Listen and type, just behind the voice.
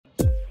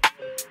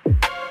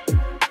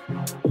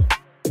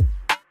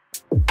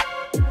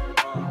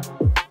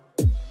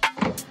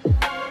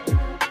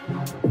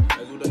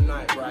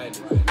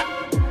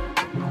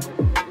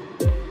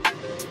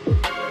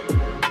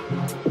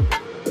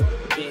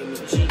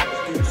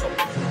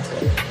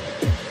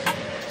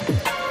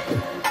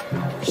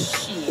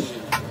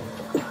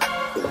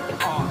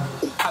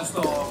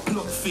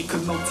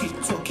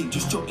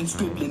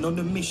on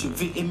a mission.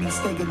 Vitamins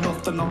staying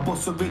off, then I'm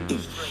boss already.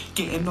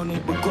 Getting on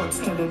it with God's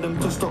telling them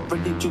to stop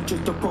religion,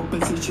 just a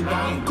proposition.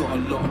 I ain't got a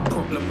lot of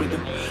problem with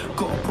them.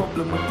 Got a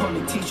problem with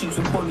politicians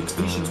with bollocks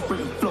visions.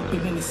 Britain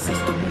flopping in the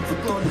system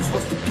over dollars.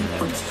 What's the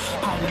difference?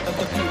 Pilot of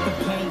the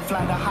paper plane,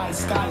 fly the high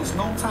skies.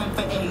 No time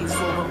for AIDS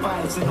or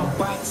revising on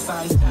bite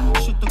size.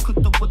 Shoulda,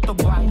 coulda, woulda,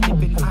 why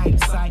live in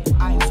hindsight?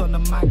 Eyes on the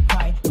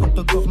magpie,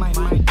 coulda got my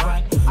mind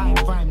right. I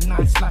rhyme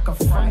nice like a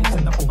fries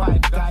and the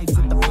five guys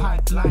in the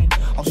pipeline.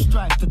 I'll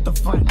strive to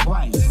define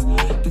wise.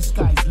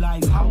 Disguise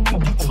lies, how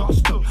can you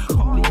trust them?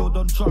 Probably all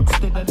on drugs,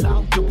 they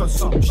allow your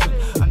assumption.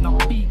 And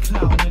I'll be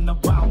clowning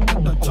around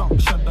at the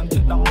junction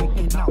until I'm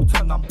wicked out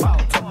and I'm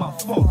bound to my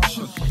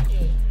function.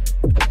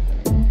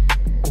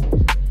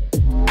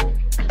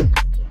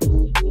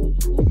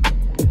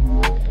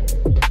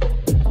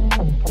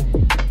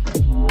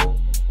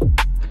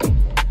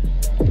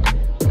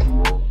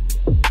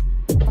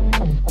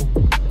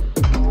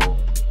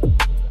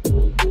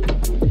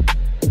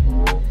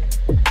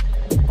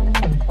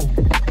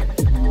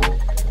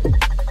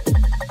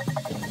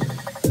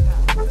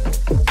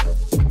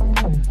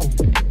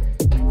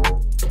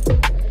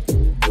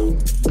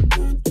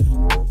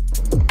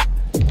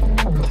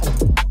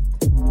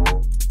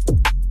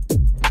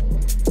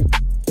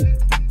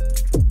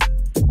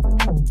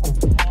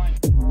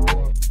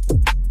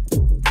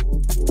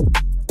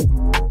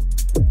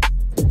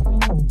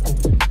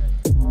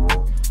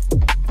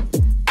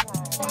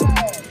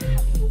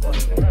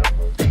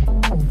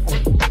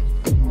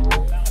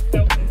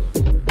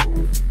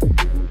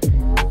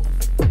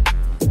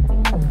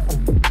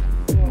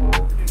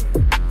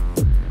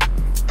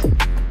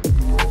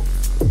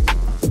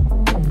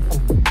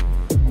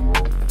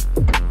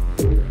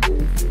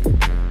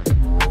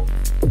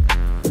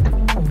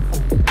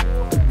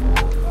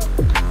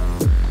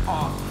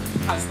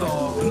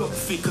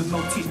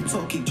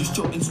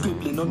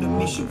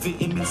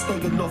 Vitamins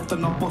staying off,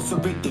 and I'm boss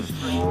already.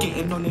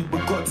 Getting on it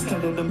with God's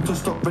telling them to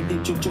stop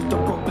religion, just a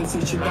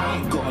proposition. I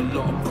ain't got a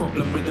lot of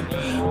problem with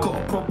them.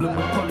 Got a problem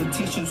with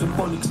politicians with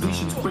bollocks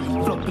visions.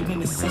 Britain flopping in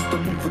the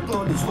system over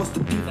dollars. What's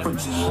the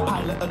difference?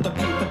 Pilot of the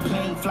paper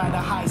plane, fly the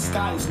high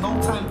skies. No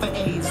time for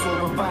AIDS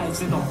or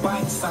revising on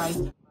bite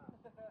size.